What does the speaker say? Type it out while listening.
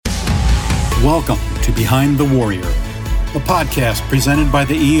Welcome to Behind the Warrior, a podcast presented by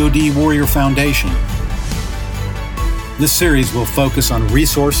the EOD Warrior Foundation. This series will focus on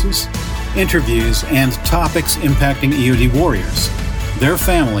resources, interviews, and topics impacting EOD warriors, their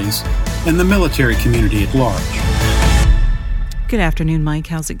families, and the military community at large. Good afternoon, Mike.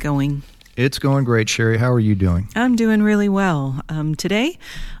 How's it going? It's going great, Sherry. How are you doing? I'm doing really well. Today,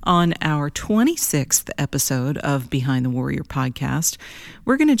 on our 26th episode of Behind the Warrior podcast,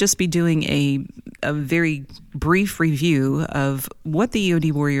 we're going to just be doing a very brief review of what the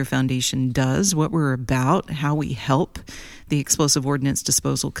EOD Warrior Foundation does, what we're about, how we help the explosive ordnance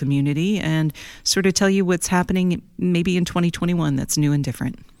disposal community, and sort of tell you what's happening maybe in 2021 that's new and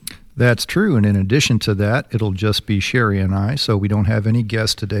different. That's true, and in addition to that, it'll just be Sherry and I, so we don't have any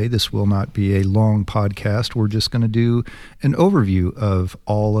guests today. This will not be a long podcast. We're just going to do an overview of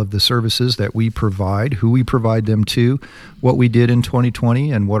all of the services that we provide, who we provide them to, what we did in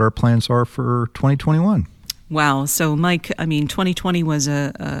 2020, and what our plans are for 2021. Wow. So, Mike, 2020 was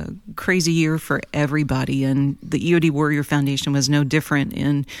a crazy year for everybody, and the EOD Warrior Foundation was no different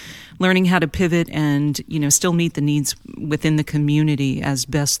in learning how to pivot and, still meet the needs within the community as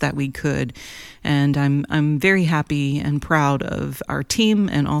best that we could. And I'm very happy and proud of our team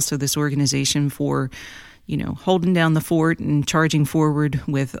and also this organization for, holding down the fort and charging forward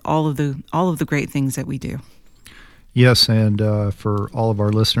with all of the great things that we do. Yes, and for all of our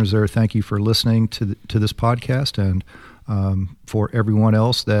listeners there, thank you for listening to this podcast, and for everyone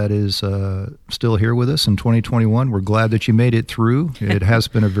else that is still here with us in 2021, we're glad that you made it through. It has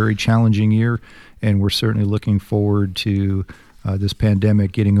been a very challenging year, and we're certainly looking forward to this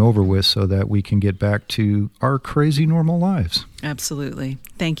pandemic getting over with so that we can get back to our crazy normal lives. Absolutely.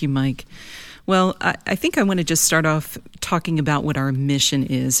 Thank you, Mike. Well, I think I want to just start off talking about what our mission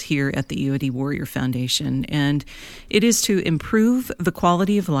is here at the EOD Warrior Foundation, and it is to improve the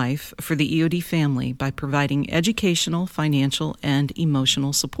quality of life for the EOD family by providing educational, financial, and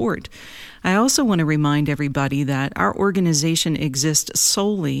emotional support. I also want to remind everybody that our organization exists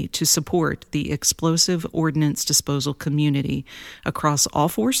solely to support the explosive ordnance disposal community across all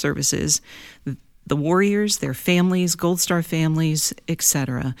four services, the warriors, their families, Gold Star families,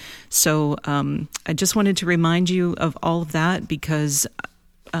 etc. So I just wanted to remind you of all of that because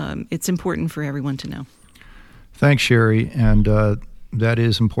it's important for everyone to know. Thanks, Sherry. And that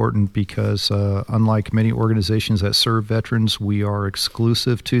is important because unlike many organizations that serve veterans, we are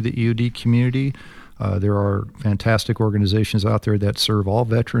exclusive to the EOD community. There are fantastic organizations out there that serve all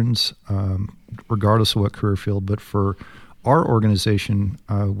veterans, regardless of what career field, but for our organization,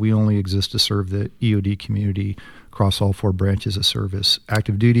 we only exist to serve the EOD community across all four branches of service: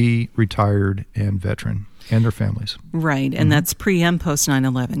 active duty, retired, and veteran, and their families. Right, and that's pre and post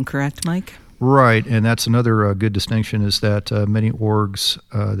 9/11, correct, Mike? Right, and that's another good distinction is that many orgs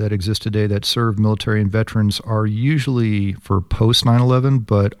that exist today that serve military and veterans are usually for post 9/11,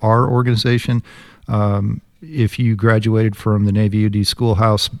 but our organization, if you graduated from the Navy EOD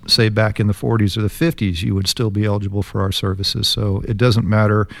schoolhouse, say back in the 40s or the 50s, you would still be eligible for our services. So it doesn't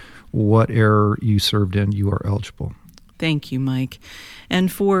matter what era you served in, you are eligible. Thank you, Mike.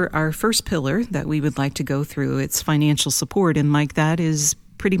 And for our first pillar that we would like to go through, it's financial support. And Mike, that is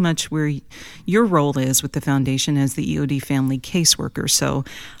pretty much where your role is with the foundation as the EOD family caseworker. So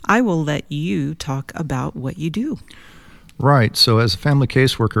I will let you talk about what you do. Right. So as a family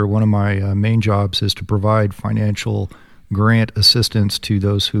caseworker, one of my main jobs is to provide financial grant assistance to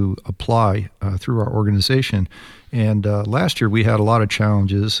those who apply through our organization. And last year we had a lot of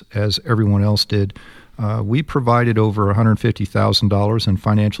challenges, as everyone else did. We provided over $150,000 in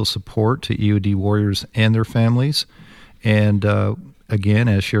financial support to EOD warriors and their families. And again,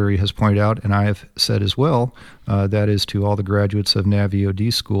 as Sherry has pointed out, and I have said as well, that is to all the graduates of NAV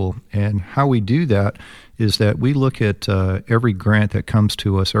EOD school. And how we do that is that we look at every grant that comes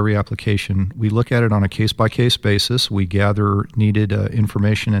to us, every application. We look at it on a case-by-case basis. We gather needed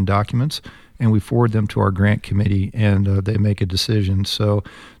information and documents, and we forward them to our grant committee, and they make a decision. So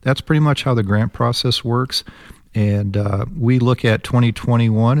that's pretty much how the grant process works. And we look at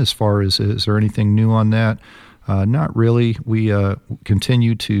 2021 as far as, is there anything new on that? Not really. We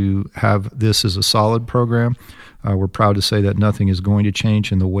continue to have this as a solid program. We're proud to say that nothing is going to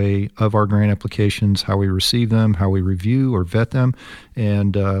change in the way of our grant applications, how we receive them, how we review or vet them.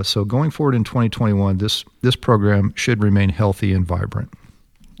 And so going forward in 2021, this program should remain healthy and vibrant.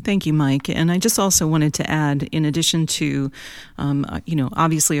 Thank you, Mike. And I just also wanted to add, in addition to,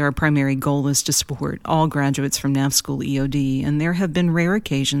 obviously our primary goal is to support all graduates from NAV School EOD, and there have been rare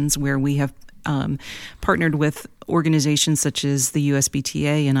occasions where we have partnered with organizations such as the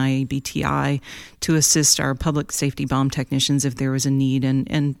USBTA and IABTI to assist our public safety bomb technicians if there was a need,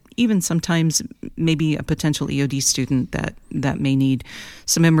 and even sometimes maybe a potential EOD student that may need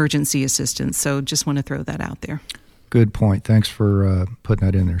some emergency assistance. So just want to throw that out there. Good point. Thanks for putting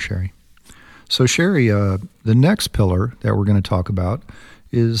that in there, Sherry. So, Sherry, the next pillar that we're going to talk about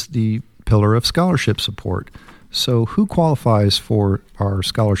is the pillar of scholarship support. So, who qualifies for our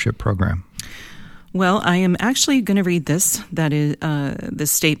scholarship program? Well, I am actually going to read this. That is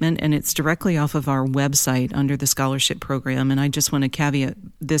this statement, and it's directly off of our website under the scholarship program. And I just want to caveat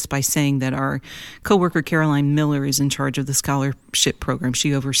this by saying that our coworker Caroline Miller is in charge of the scholarship program.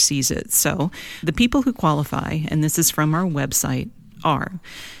 She oversees it. So, the people who qualify, and this is from our website, are: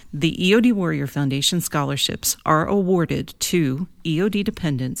 the EOD Warrior Foundation scholarships are awarded to EOD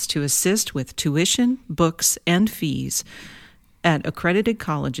dependents to assist with tuition, books, and fees at accredited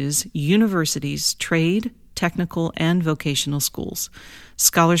colleges, universities, trade, technical, and vocational schools.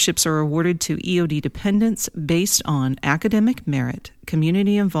 Scholarships are awarded to EOD dependents based on academic merit,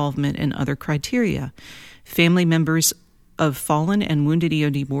 community involvement, and other criteria. Family members of fallen and wounded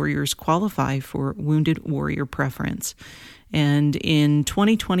EOD warriors qualify for Wounded Warrior Preference. And in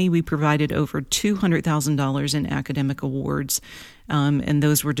 2020, we provided over $200,000 in academic awards, and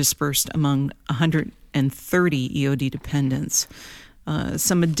those were dispersed among 130 EOD dependents.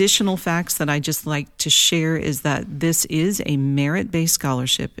 Some additional facts that I just like to share is that this is a merit-based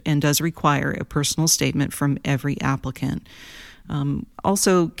scholarship and does require a personal statement from every applicant.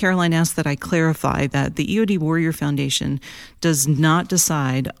 Also, Caroline asked that I clarify that the EOD Warrior Foundation does not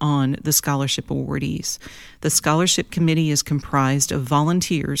decide on the scholarship awardees. The scholarship committee is comprised of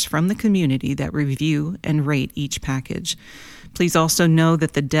volunteers from the community that review and rate each package. Please also know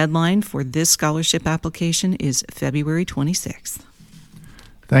that the deadline for this scholarship application is February 26th.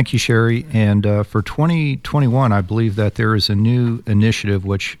 Thank you, Sherry. And for 2021, I believe that there is a new initiative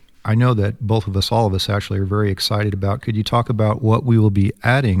which I know that all of us actually are very excited about. Could you talk about what we will be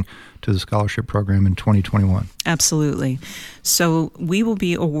adding to the scholarship program in 2021? Absolutely. So we will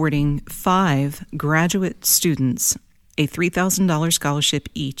be awarding 5 graduate students a $3,000 scholarship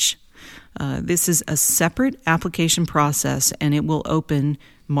each. This is a separate application process, and it will open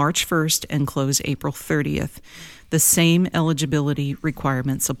March 1st and close April 30th. The same eligibility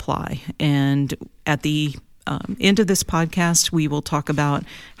requirements apply. And at the end of this podcast, we will talk about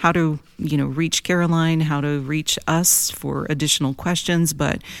how to, reach Caroline, how to reach us for additional questions.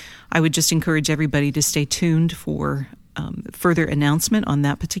 But I would just encourage everybody to stay tuned for further announcement on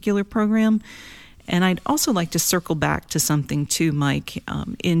that particular program. And I'd also like to circle back to something too, Mike.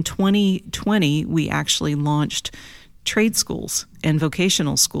 In 2020, we actually launched trade schools and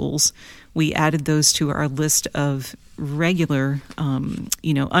vocational schools. We added those to our list of regular,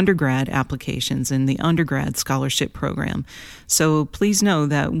 undergrad applications in the undergrad scholarship program. So please know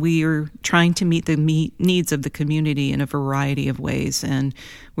that we are trying to meet the needs of the community in a variety of ways, and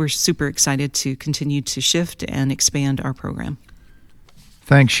we're super excited to continue to shift and expand our program.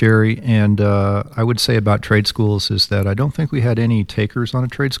 Thanks, Sherry. And I would say about trade schools is that I don't think we had any takers on a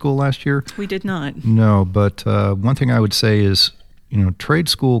trade school last year. We did not. No, but one thing I would say is, trade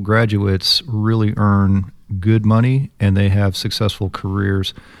school graduates really earn good money and they have successful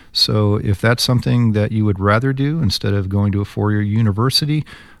careers. So if that's something that you would rather do instead of going to a 4-year university,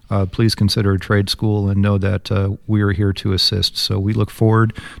 please consider a trade school and know that we are here to assist. So we look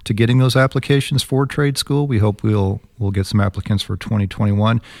forward to getting those applications for trade school. We hope we'll get some applicants for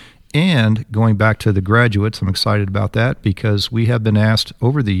 2021. And going back to the graduates, I'm excited about that because we have been asked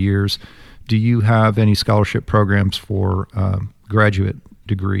over the years, do you have any scholarship programs for graduate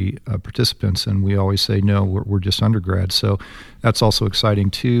degree participants? And we always say, no, we're just undergrad. So that's also exciting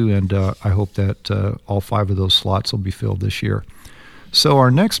too. And I hope that all 5 of those slots will be filled this year. So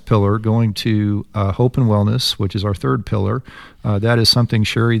our next pillar, going to Hope and Wellness, which is our third pillar, that is something,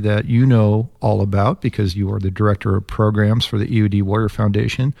 Sherry, that you know all about because you are the Director of Programs for the EOD Warrior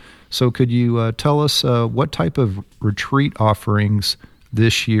Foundation. So could you tell us what type of retreat offerings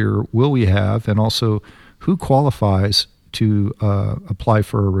this year will we have, and also who qualifies to apply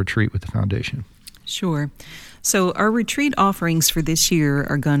for a retreat with the foundation? Sure. So our retreat offerings for this year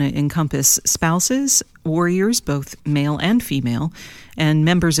are going to encompass spouses, warriors, both male and female, and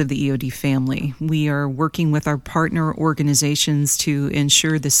members of the EOD family. We are working with our partner organizations to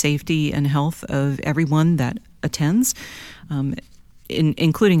ensure the safety and health of everyone that attends,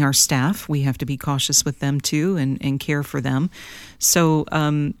 including our staff. We have to be cautious with them too and care for them. So,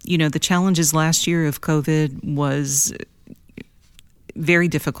 the challenges last year of COVID very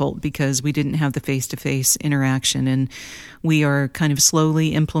difficult because we didn't have the face-to-face interaction, and we are kind of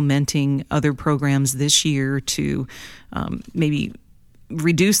slowly implementing other programs this year to maybe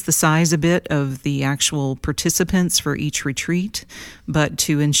reduce the size a bit of the actual participants for each retreat, but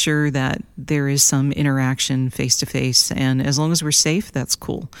to ensure that there is some interaction face-to-face. And as long as we're safe, that's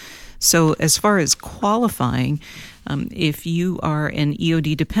cool. So as far as qualifying, if you are an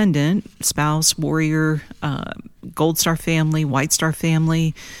EOD dependent, spouse, warrior, Gold Star family, White Star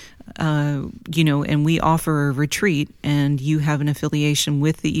family, and we offer a retreat and you have an affiliation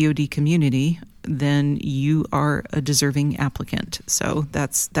with the EOD community, then you are a deserving applicant. So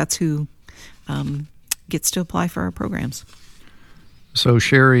that's who gets to apply for our programs. So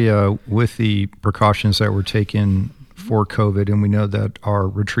Sherry, with the precautions that were taken for COVID, and we know that our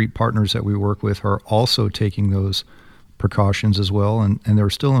retreat partners that we work with are also taking those precautions as well, and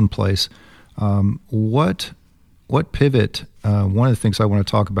they're still in place. What pivot, one of the things I want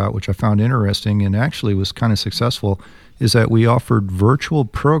to talk about, which I found interesting and actually was kind of successful, is that we offered virtual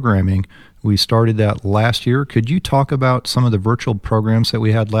programming. We started that last year. Could you talk about some of the virtual programs that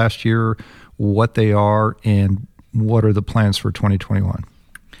we had last year, what they are, and what are the plans for 2021?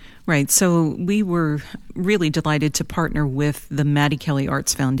 Right. So we were really delighted to partner with the Maddie Kelly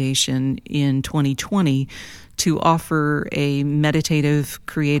Arts Foundation in 2020 to offer a meditative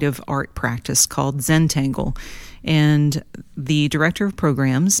creative art practice called Zentangle. And the director of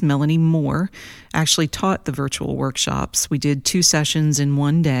programs, Melanie Moore, actually taught the virtual workshops. We did 2 sessions in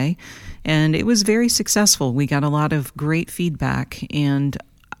one day, and it was very successful. We got a lot of great feedback, and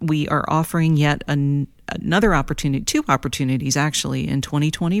we are offering yet another opportunity, 2 opportunities actually in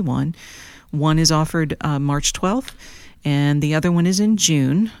 2021. One is offered March 12th, and the other one is in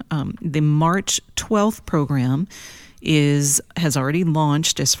June. The March 12th program has already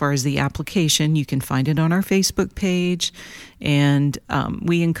launched as far as the application. You can find it on our Facebook page, and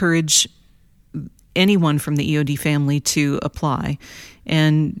we encourage anyone from the EOD family to apply.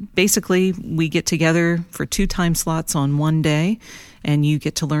 And basically, we get together for 2 time slots on one day, and you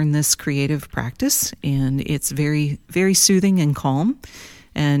get to learn this creative practice, and it's very, very soothing and calm.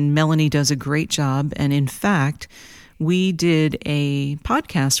 And Melanie does a great job. And in fact, we did a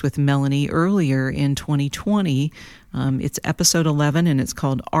podcast with Melanie earlier in 2020. It's episode 11, and it's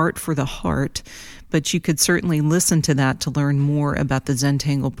called Art for the Heart. But you could certainly listen to that to learn more about the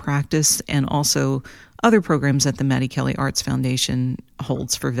Zentangle practice and also other programs that the Maddie Kelly Arts Foundation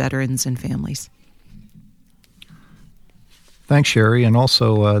holds for veterans and families. Thanks, Sherry. And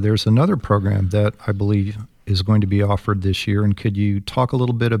also, there's another program that I believe is going to be offered this year. And could you talk a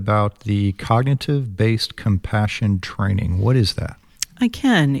little bit about the cognitive-based compassion training? What is that? I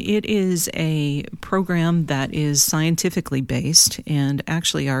can. It is a program that is scientifically based, and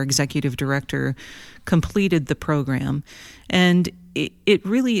actually our executive director completed the program. And it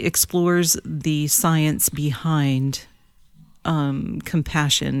really explores the science behind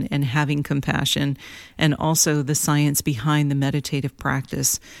compassion and having compassion, and also the science behind the meditative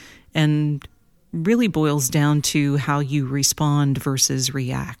practice, and really boils down to how you respond versus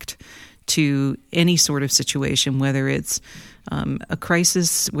react to any sort of situation, whether it's a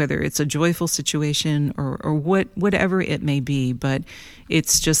crisis, whether it's a joyful situation, or whatever it may be. But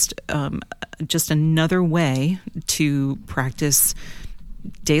it's just another way to practice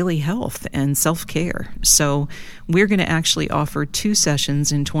daily health and self-care. So we're going to actually offer 2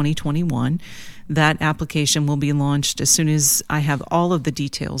 sessions in 2021. That application will be launched as soon as I have all of the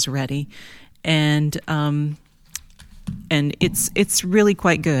details ready. And it's really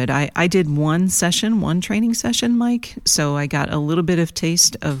quite good. I did one training session, Mike, so I got a little bit of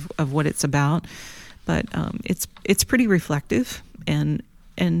taste of what it's about. But it's pretty reflective and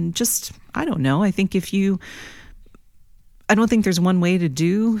just, I don't know. I don't think there's one way to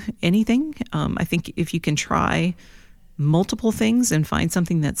do anything. I think if you can try multiple things and find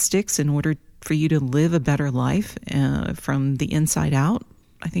something that sticks in order for you to live a better life from the inside out,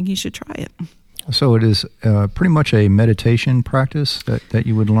 I think you should try it. So it is pretty much a meditation practice that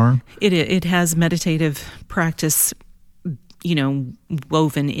you would learn? It has meditative practice,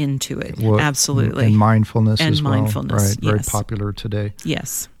 woven into it. Absolutely. And mindfulness as well. And mindfulness, right, yes. Very popular today.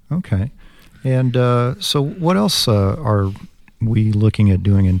 Yes. Okay. And so what else are we looking at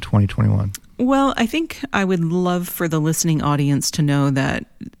doing in 2021? Well, I think I would love for the listening audience to know that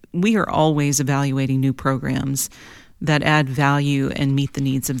we are always evaluating new programs that add value and meet the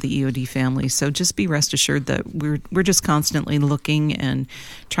needs of the EOD family. So just be rest assured that we're just constantly looking and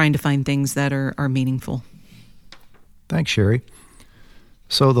trying to find things that are meaningful. Thanks, Sherry.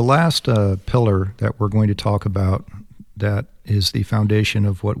 So the last pillar that we're going to talk about that is the foundation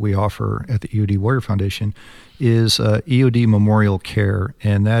of what we offer at the EOD Warrior Foundation is EOD Memorial Care,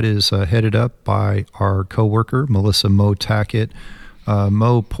 and that is headed up by our coworker, Melissa Mo Tackett.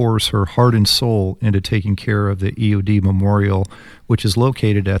 Mo pours her heart and soul into taking care of the EOD Memorial, which is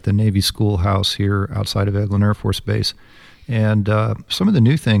located at the Navy Schoolhouse here outside of Eglin Air Force Base. And some of the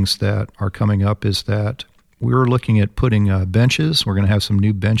new things that are coming up is that we're looking at putting benches. We're going to have some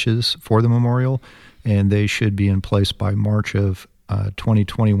new benches for the memorial, and they should be in place by March of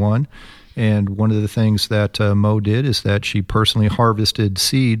 2021. And one of the things that Mo did is that she personally harvested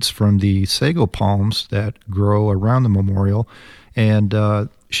seeds from the sago palms that grow around the memorial, and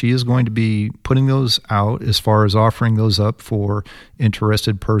she is going to be putting those out as far as offering those up for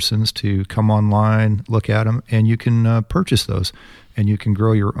interested persons to come online, look at them, and you can purchase those. And you can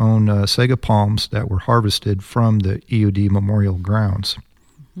grow your own sago palms that were harvested from the EOD Memorial grounds.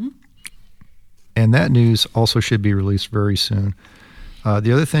 Mm-hmm. And that news also should be released very soon.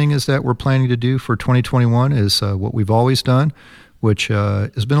 The other thing is that we're planning to do for 2021 is what we've always done, which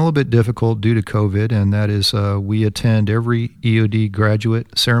has been a little bit difficult due to COVID, and that is we attend every EOD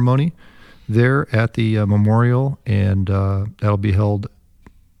graduate ceremony there at the memorial, and that'll be held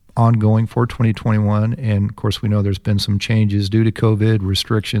ongoing for 2021. And of course, we know there's been some changes due to COVID,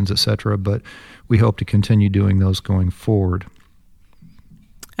 restrictions, etc., but we hope to continue doing those going forward.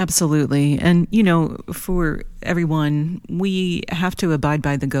 Absolutely. And, you know, for everyone, we have to abide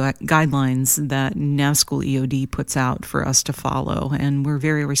by the guidelines that NAVSchool EOD puts out for us to follow. And we're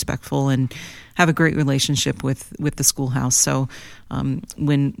very respectful and have a great relationship with the schoolhouse. So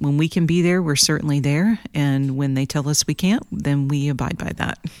when we can be there, we're certainly there. And when they tell us we can't, then we abide by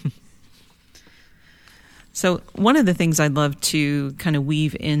that. So one of the things I'd love to kind of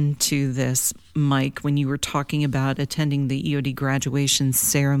weave into this, Mike, when you were talking about attending the EOD graduation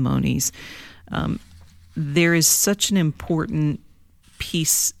ceremonies, there is such an important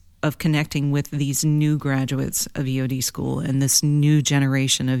piece of connecting with these new graduates of EOD school and this new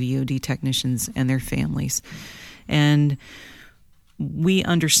generation of EOD technicians and their families. And we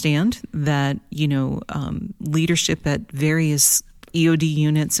understand that, you know, leadership at various EOD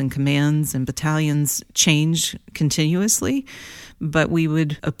units and commands and battalions change continuously, but we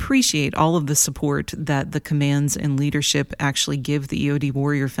would appreciate all of the support that the commands and leadership actually give the EOD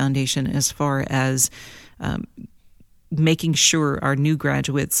Warrior Foundation as far as making sure our new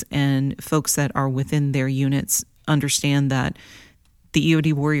graduates and folks that are within their units understand that the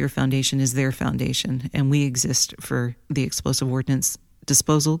EOD Warrior Foundation is their foundation, and we exist for the explosive ordnance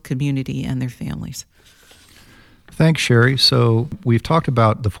disposal community and their families. Thanks, Sherry. So we've talked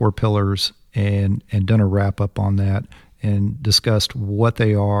about the 4 pillars and done a wrap-up on that and discussed what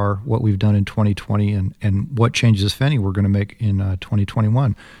they are, what we've done in 2020, and what changes, if any, we're going to make in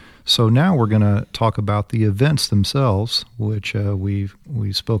 2021. So now we're going to talk about the events themselves, which we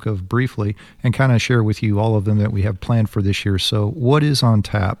spoke of briefly, and kind of share with you all of them that we have planned for this year. So what is on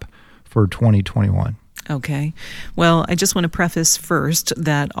tap for 2021? Okay. Well, I just want to preface first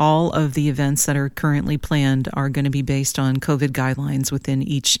that all of the events that are currently planned are going to be based on COVID guidelines within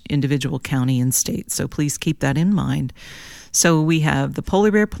each individual county and state. So please keep that in mind. So we have the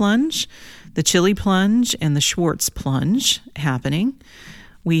Polar Bear Plunge, the Chili Plunge, and the Schwartz Plunge happening.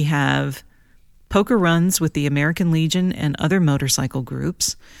 We have poker runs with the American Legion and other motorcycle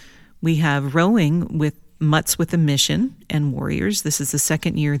groups. We have rowing with Mutts with a Mission and Warriors. This is the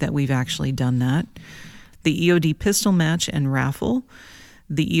second year that we've actually done that. The EOD Pistol Match and Raffle,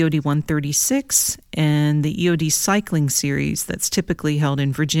 the EOD 136, and the EOD Cycling Series that's typically held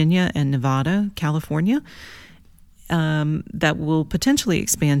in Virginia and Nevada, California, that will potentially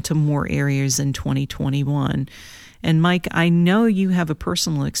expand to more areas in 2021. And Mike, I know you have a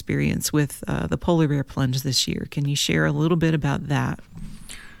personal experience with the Polar Bear Plunge this year. Can you share a little bit about that?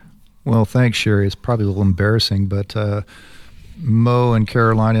 Well, thanks, Sherry. It's probably a little embarrassing, but Mo and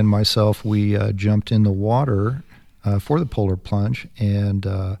Caroline and myself, we jumped in the water for the Polar Plunge, and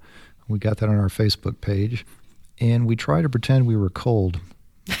we got that on our Facebook page, and we tried to pretend we were cold,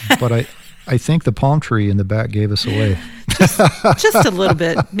 but I think the palm tree in the back gave us away. just a little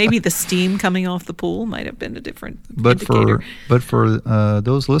bit. Maybe the steam coming off the pool might have been a different indicator. But for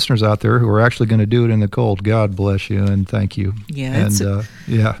those listeners out there who are actually going to do it in the cold, God bless you and thank you. Yeah,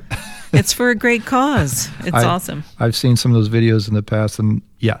 yeah. It's for a great cause. It's awesome. I've seen some of those videos in the past, and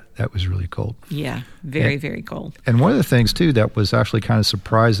yeah, that was really cold. Yeah, very cold. And one of the things, too, that was actually kind of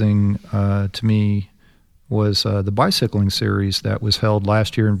surprising to me was the bicycling series that was held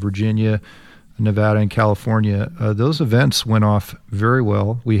last year in Virginia, Nevada, and California. Those events went off very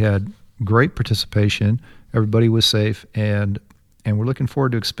well. We had great participation. Everybody was safe, and and we're looking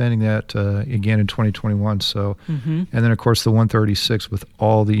forward to expanding that again in 2021. So, and then of course the 136 with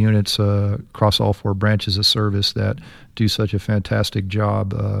all the units across all 4 branches of service that do such a fantastic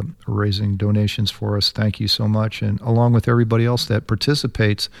job raising donations for us. Thank you so much, and along with everybody else that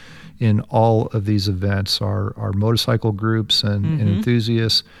participates in all of these events, our motorcycle groups and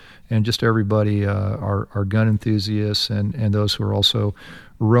enthusiasts, and just everybody, our gun enthusiasts, and those who are also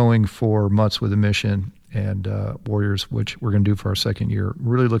rowing for Mutts with a Mission and Warriors, which we're going to do for our 2nd year.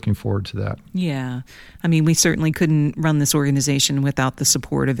 Really looking forward to that. Yeah. I mean, we certainly couldn't run this organization without the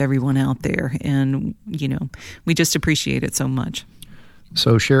support of everyone out there. And, we just appreciate it so much.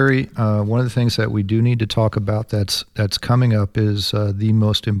 So, Sherry, one of the things that we do need to talk about that's coming up is the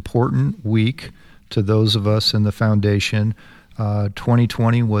most important week to those of us in the foundation.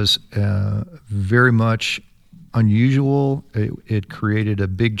 2020 was very much unusual. It created a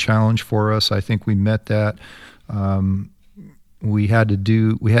big challenge for us. I think we met that. We had to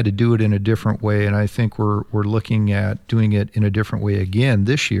do it in a different way, and I think we're looking at doing it in a different way again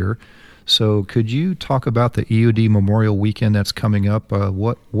this year. So could you talk about the EOD Memorial Weekend that's coming up?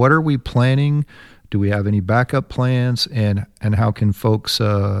 What are we planning? Do we have any backup plans? And how can folks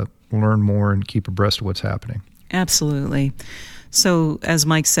learn more and keep abreast of what's happening? Absolutely. So as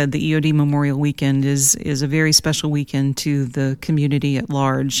Mike said, the EOD Memorial Weekend is a very special weekend to the community at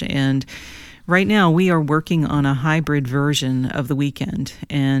large. And right now we are working on a hybrid version of the weekend.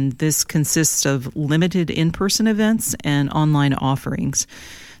 And this consists of limited in-person events and online offerings.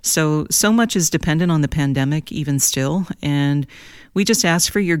 So much is dependent on the pandemic even still, and we just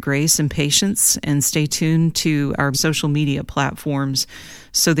ask for your grace and patience and stay tuned to our social media platforms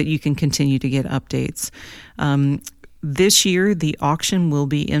so that you can continue to get updates. This year, the auction will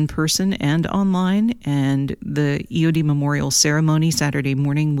be in person and online, and the EOD Memorial Ceremony Saturday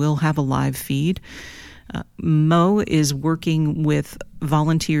morning will have a live feed. Mo is working with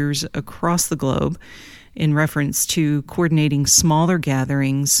volunteers across the globe in reference to coordinating smaller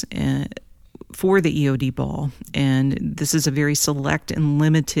gatherings for the EOD Ball. And this is a very select and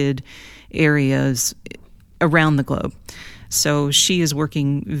limited areas around the globe. So she is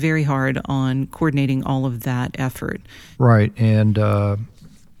working very hard on coordinating all of that effort. Right. And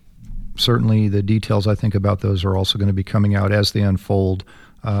certainly the details, I think, about those are also going to be coming out as they unfold.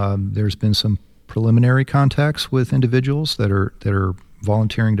 There's been some preliminary contacts with individuals that are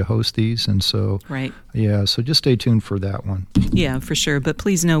volunteering to host these, and so so just stay tuned for that one. Yeah, for sure. But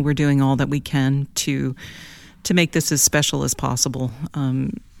please know we're doing all that we can to make this as special as possible,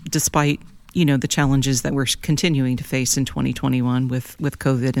 despite the challenges that we're continuing to face in 2021 with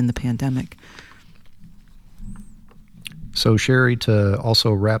COVID and the pandemic. So Sherry, to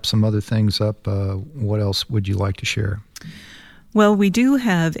also wrap some other things up, what else would you like to share? Well, we do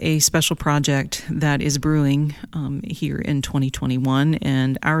have a special project that is brewing here in 2021,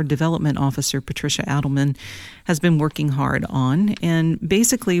 and our development officer, Patricia Adelman, has been working hard on. And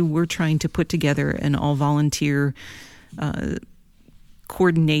basically, we're trying to put together an all-volunteer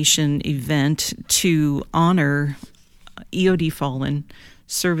coordination event to honor EOD fallen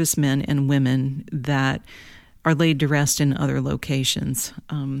servicemen and women that are laid to rest in other locations.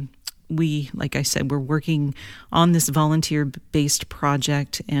 Like I said, we're working on this volunteer-based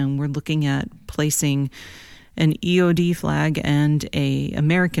project, and we're looking at placing an EOD flag and a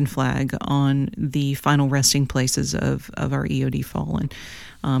American flag on the final resting places of our EOD fallen.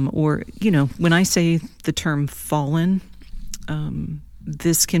 When I say the term fallen,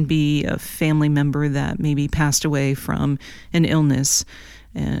 this can be a family member that maybe passed away from an illness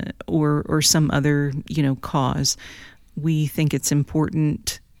or some other, cause. We think it's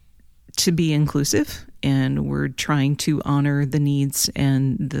important to be inclusive, and we're trying to honor the needs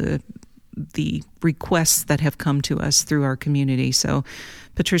and the requests that have come to us through our community. So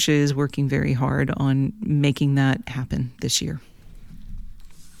Patricia is working very hard on making that happen this year.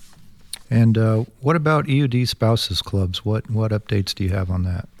 And what about EOD Spouses Clubs? What updates do you have on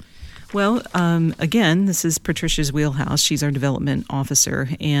that? Well, again, this is Patricia's wheelhouse. She's our development officer,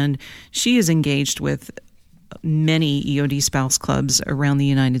 and she is engaged with many EOD spouse clubs around the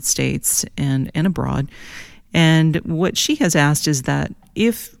United States and abroad. And what she has asked is that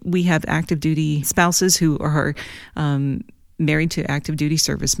if we have active duty spouses who are married to active duty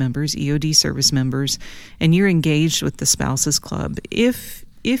service members, EOD service members, and you're engaged with the Spouses Club, if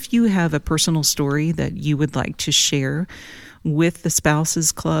you have a personal story that you would like to share with the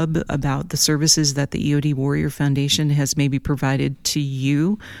Spouses Club about the services that the EOD Warrior Foundation has maybe provided to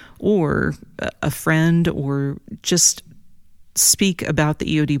you or a friend, or just speak about the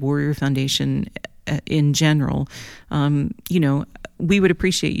EOD Warrior Foundation in general, we would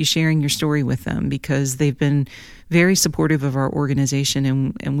appreciate you sharing your story with them, because they've been very supportive of our organization,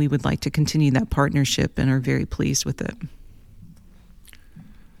 and we would like to continue that partnership and are very pleased with it.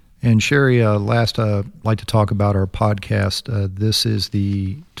 And Sherry, last, I'd like to talk about our podcast. This is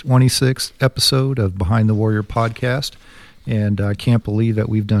the 26th episode of Behind the Warrior podcast, and I can't believe that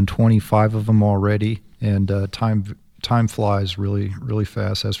we've done 25 of them already, and time flies really, really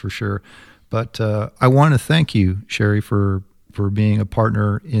fast, that's for sure. But I want to thank you, Sherry, for being a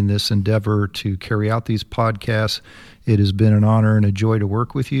partner in this endeavor to carry out these podcasts. It has been an honor and a joy to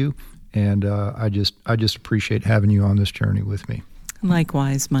work with you, and I just appreciate having you on this journey with me.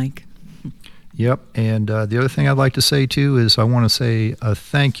 Likewise, Mike. Yep, and the other thing I'd like to say, too, is I want to say a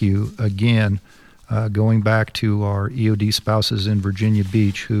thank you again, going back to our EOD spouses in Virginia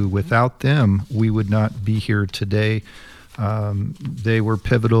Beach, who without them, we would not be here today. They were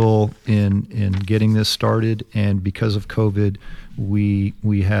pivotal in getting this started, and because of COVID, we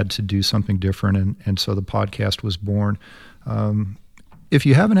had to do something different, and so the podcast was born. If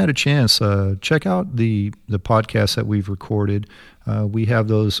you haven't had a chance, check out the podcasts that we've recorded. We have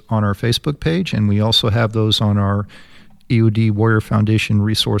those on our Facebook page, and we also have those on our EOD Warrior Foundation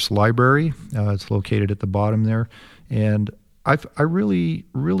resource library. It's located at the bottom there, and I really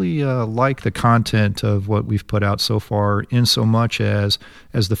like the content of what we've put out so far, in so much as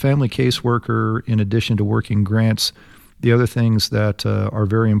the family caseworker, in addition to working grants, the other things that are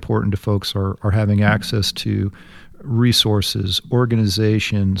very important to folks are having access to resources,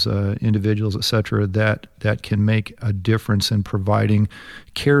 organizations, individuals, etc., that can make a difference in providing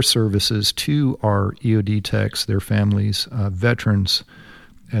care services to our EOD techs, their families, veterans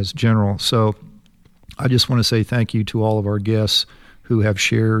as general. So I just want to say thank you to all of our guests who have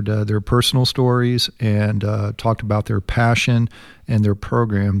shared their personal stories and talked about their passion and their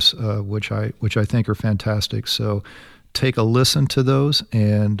programs, which I think are fantastic. So take a listen to those,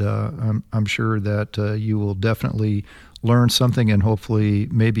 and I'm sure that you will definitely learn something and hopefully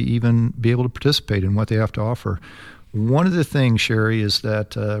maybe even be able to participate in what they have to offer. One of the things, Sherry, is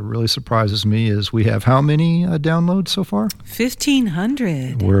that really surprises me is we have how many downloads so far?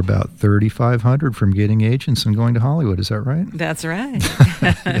 1,500. We're about 3,500 from Getting Agents and Going to Hollywood. Is that right? That's right.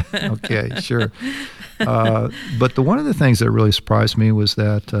 Yeah, okay, sure. But one of the things that really surprised me was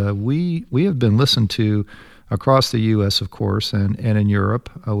that we have been listened to across the U.S., of course, and in Europe,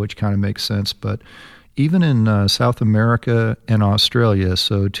 which kind of makes sense, but even in South America and Australia.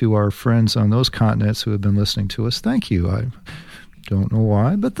 So to our friends on those continents who have been listening to us, thank you. I don't know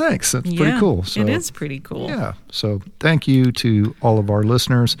why, but thanks. That's pretty cool. So, it is pretty cool. Yeah. So thank you to all of our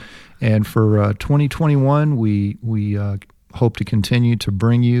listeners. And for 2021, we hope to continue to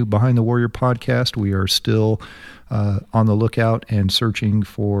bring you Behind the Warrior podcast. We are still on the lookout and searching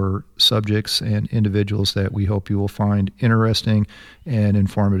for subjects and individuals that we hope you will find interesting and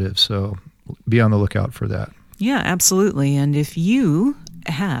informative. So be on the lookout for that. Yeah, absolutely. And if you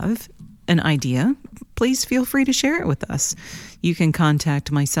have an idea, please feel free to share it with us. You can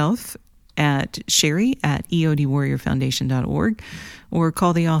contact myself at sherry@eodwarriorfoundation.org, or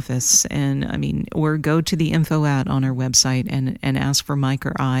call the office or go to the info on our website and ask for Mike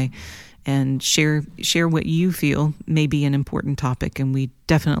or I, and share what you feel may be an important topic, and we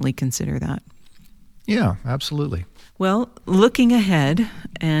definitely consider that. Yeah, absolutely. Well, looking ahead,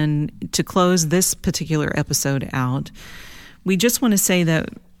 and to close this particular episode out, we just want to say that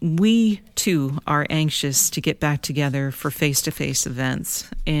we, too, are anxious to get back together for face-to-face events,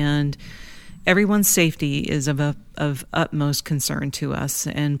 and everyone's safety is of utmost concern to us.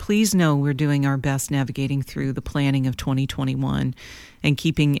 And please know we're doing our best navigating through the planning of 2021 and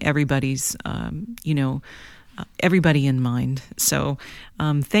keeping everybody's, everybody in mind. So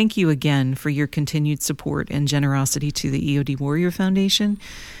thank you again for your continued support and generosity to the EOD Warrior Foundation.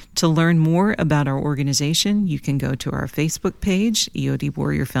 To learn more about our organization, you can go to our Facebook page, EOD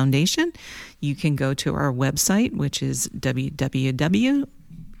Warrior Foundation. You can go to our website, which is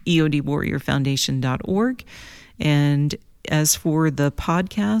www.eodwarriorfoundation.org. And as for the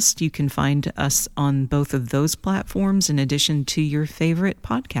podcast, you can find us on both of those platforms in addition to your favorite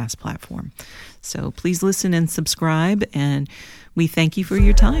podcast platform. So please listen and subscribe, and we thank you for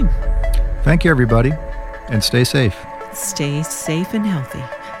your time. Thank you, everybody, and stay safe. Stay safe and healthy.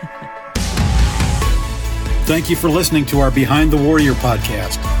 Thank you for listening to our Behind the Warrior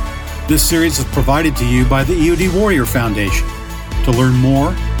podcast. This series is provided to you by the EOD Warrior Foundation. To learn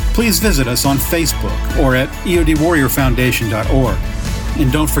more, please visit us on Facebook or at eodwarriorfoundation.org.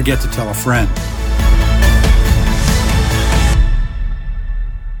 And don't forget to tell a friend.